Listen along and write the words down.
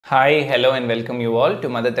Hi, hello and welcome you all to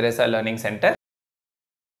Madras Teresa Learning Centre.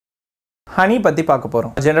 Honey பத்தி பார்க்க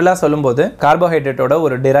போறோம். ஜெனரலா சொல்லும்போது கார்போஹைட்ரேட்டோட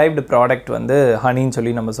ஒரு derived product வந்து ஹனின்னு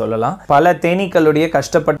சொல்லி நம்ம சொல்லலாம். பல தேனீக்களுடைய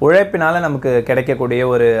கஷ்டப்பட்ட உழைப்பினால நமக்கு கிடைக்கக்கூடிய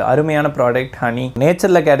ஒரு அருமையான ப்ராடக்ட் ஹனி.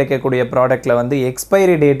 நேச்சர்ல கிடைக்கக்கூடிய ப்ராடக்ட்ல வந்து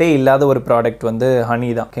எக்ஸ்பைரி டேட்டே இல்லாத ஒரு ப்ராடக்ட் வந்து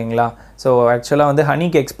ஹனி தான். ஓகேங்களா? ஸோ ஆக்சுவலாக வந்து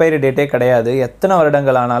ஹனிக்கு எக்ஸ்பைரி டேட்டே கிடையாது. எத்தனை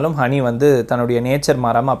வருடங்கள் ஆனாலும் ஹனி வந்து தன்னுடைய நேச்சர்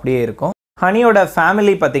மாறாமல் அப்படியே இருக்கும். ஹனியோட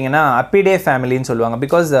ஃபேமிலி பார்த்தீங்கன்னா அப்பிடே ஃபேமிலின்னு சொல்லுவாங்க.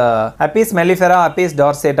 பிகாஸ் அப்பிஸ் மெலிஃபெரா அப்பிஸ்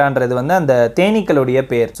டார்சேட்டான்றது வந்து அந்த தேனீக்களுடைய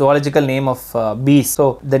பேர், zoological name of piece. So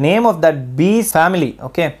the name of that piece family,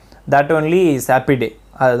 okay, that only is அப்பிடே.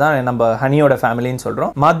 அதுதான் நம்ம ஹனியோட ஃபேமிலின்னு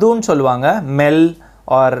சொல்கிறோம். மதுன்னு சொல்லுவாங்க, மெல்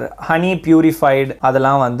ஆர் ஹனி பியூரிஃபைடு,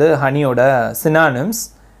 அதெல்லாம் வந்து ஹனியோட சினானிம்ஸ்.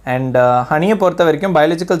 And honey பொறுத்த வரைக்கும்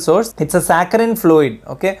biological source, it's a saccharine fluid,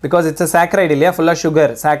 okay, because it's a saccharide இல்லையா, full of sugar,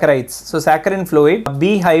 saccharides. So saccharine fluid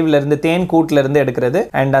bee hiveல இருந்து, தேன் கூட்ல இருந்து எடுக்கிறது.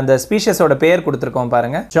 And அந்த ஸ்பீஷஸோட பேர் கொடுத்துருக்கோம்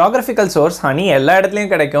பாருங்க. Geographical source honey எல்லா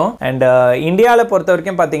இடத்துலையும் கிடைக்கும். And இந்தியாவில் பொறுத்த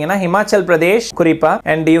வரைக்கும் பார்த்தீங்கன்னா ஹிமாச்சல் பிரதேஷ் குறிப்பா,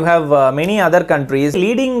 and you have many other countries.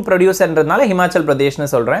 leading producerன்றதுனால Himachal பிரதேஷ்னு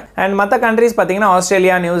சொல்றேன். And மற்ற countries பார்த்தீங்கன்னா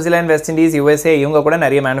Australia, New Zealand, west Indies, USA இவங்க கூட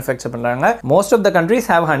நிறைய மேனுஃபேக்சர் பண்றாங்க. Most of the countries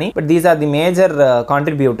have honey, but these are the major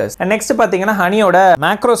contributors. And next பாத்தீங்கன்னா ஹனியோட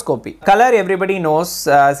macroscopy. Color everybody knows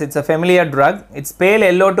as it's a familiar drug. It's pale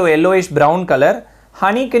yellow to yellowish brown color.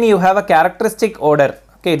 Honey can you have a characteristic odor.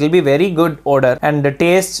 Okay, it will be very good odor and the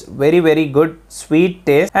taste very good sweet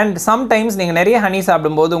taste. And sometimes நீங்க நிறைய honey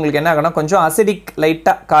சாப்பிடும்போது உங்களுக்கு என்ன ஆகும்னா கொஞ்சம் acidic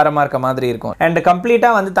லைட்டா காரமா இருக்க மாதிரி இருக்கும். And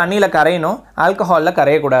கம்ப்ளீட்டா வந்து தண்ணியில கரையணும், ஆல்கஹால்ல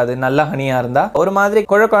கரையக்கூடாது. நல்ல ஹனியா இருந்தா ஒரு மாதிரி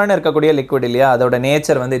குழக்குழன்னு இருக்கக்கூடிய லிக்விட் இல்லையா, அதோட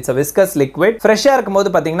நேச்சர் வந்து இட்ஸ் a viscous liquid. ஃப்ரெஷ்ஷா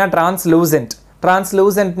இருக்கும்போது பாத்தீங்கன்னா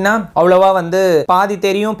டிரான்ஸ்லூசன்ட்னா அவ்வளவா வந்து பாதி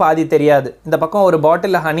தெரியும் பாதி தெரியாது. இந்த பக்கம் ஒரு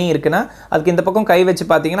பாட்டில் ஹனி இருக்குன்னா அதுக்கு இந்த பக்கம் கை வச்சு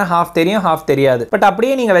பார்த்தீங்கன்னா ஹாஃப் தெரியும் ஹாஃப் தெரியாது. பட்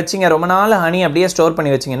அப்படியே நீங்கள் வச்சிங்க ரொம்ப நாள் ஹனி அப்படியே ஸ்டோர்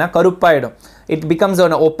பண்ணி வச்சிங்கன்னா கருப்பாயிடும். It becomes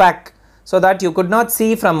an opaque so that you could not see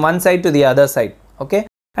from one side to the other side. Okay,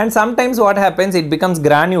 and sometimes what happens, it becomes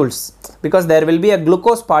granules because there will be a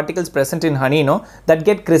glucose particles present in honey, no, that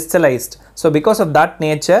get crystallized. So because of that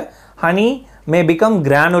nature honey may become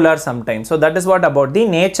granular sometimes. So that is what about the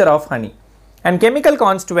nature of honey. And chemical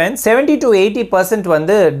constituents 70 to 80%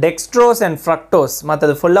 வந்து dextrose and fructose,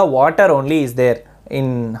 மற்றது full water only is there in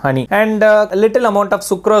honey. And a little amount of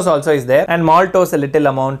sucrose also is there, and maltose a little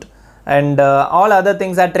amount, and all other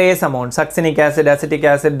things are trace amount, succinic acid, acetic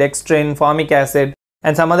acid, dextrin, formic acid,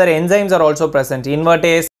 and some other enzymes are also present,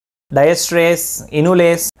 invertase, diestrase,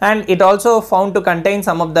 inulase, and it also found to contain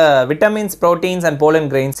some of the vitamins, proteins and pollen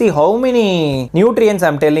grains. See how many nutrients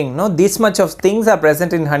I'm telling, no, this much of things are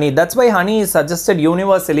present in honey. That's why honey is suggested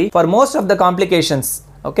universally for most of the complications.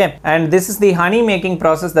 Okay, and this is the honey making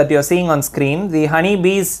process that you're seeing on screen. The honey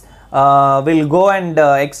bees will go and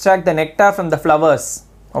extract the nectar from the flowers,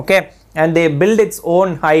 okay, and they build its own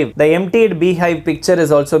hive. The emptied beehive picture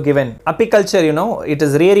is also given. Apiculture, you know, it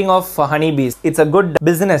is rearing of honey bees. It's a good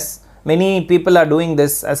business. Many people are doing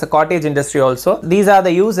this as a cottage industry also. These are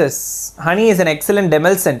the uses. Honey is an excellent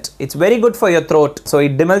demulcent. It's very good for your throat. So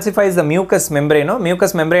it demulsifies the mucous membrane. No?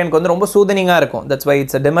 Mucous membrane kondu romba sootheninga irukum. That's why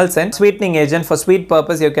it's a demulcent. Sweetening agent, for sweet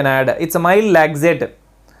purpose you can add. It's a mild laxative.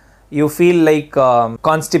 You feel like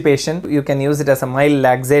constipation, you can use it as a mild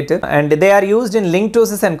laxative. And they are used in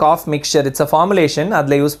linctuosis and cough mixture. It's a formulation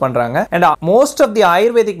adla use பண்றாங்க. And most of the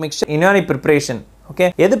Ayurvedic mixture Unani preparation, okay,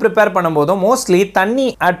 எது prepare பண்ணும்போதும் mostly தண்ணி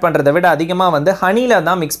add பண்ணுறதை விட அதிகமாக வந்து ஹனியில்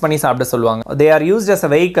தான் mix பண்ணி சாப்பிட சொல்லுவாங்க. They are used as a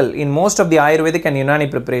vehicle in most of the ayurvedic and Unani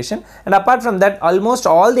preparation. And apart from that almost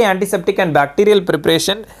all the antiseptic and bacterial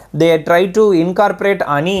preparation they try to incorporate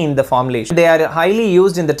honey in the formulation. They are highly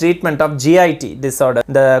used in the treatment of GIT disorder.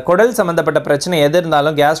 இந்த குடல் சம்மந்தப்பட்ட பிரச்சனை எது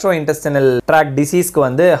இருந்தாலும் Castro intestinal track டிசீஸ்க்கு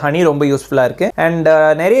வந்து honey ரொம்ப யூஸ்ஃபுல்லாக இருக்கு. அண்ட்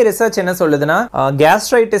நிறைய ரிசர்ச் என்ன சொல்லுதுன்னா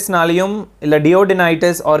கேஸ்ட்ரைட்டிஸ்னாலையும் இல்லை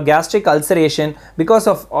டியோடினைட்டிஸ் R gastric ulceration, because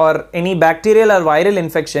of or any bacterial or viral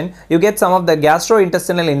infection, you get some of the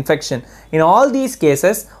gastrointestinal infection. In all these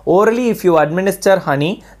cases, orally if you administer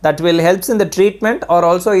honey, that will helps in the treatment or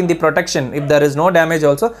also in the protection. If there is no damage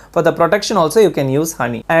also, for the protection also you can use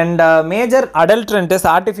honey. And major adulterant is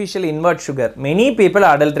artificial invert sugar. Many people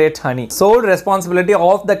adulterate honey. Sole responsibility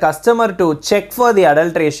of the customer to check for the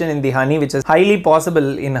adulteration in the honey, which is highly possible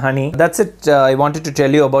in honey. That's it. I wanted to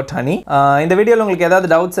tell you about honey. இந்த வீடியோல உங்களுக்கு ஏதாவது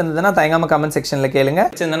doubts இருந்ததுன்னா தயங்காம comment செக்ஷன்ல கேளுங்க.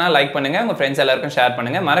 சின்னனா like பண்ணுங்க, உங்க friends எல்லாருக்கும் ஷேர்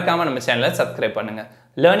பண்ணுங்க, மறக்காம நம்ம சேனலை சப்ஸ்கிரைப் பண்ணுங்க.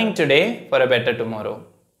 Learning today for a better tomorrow.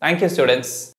 Thank you, students.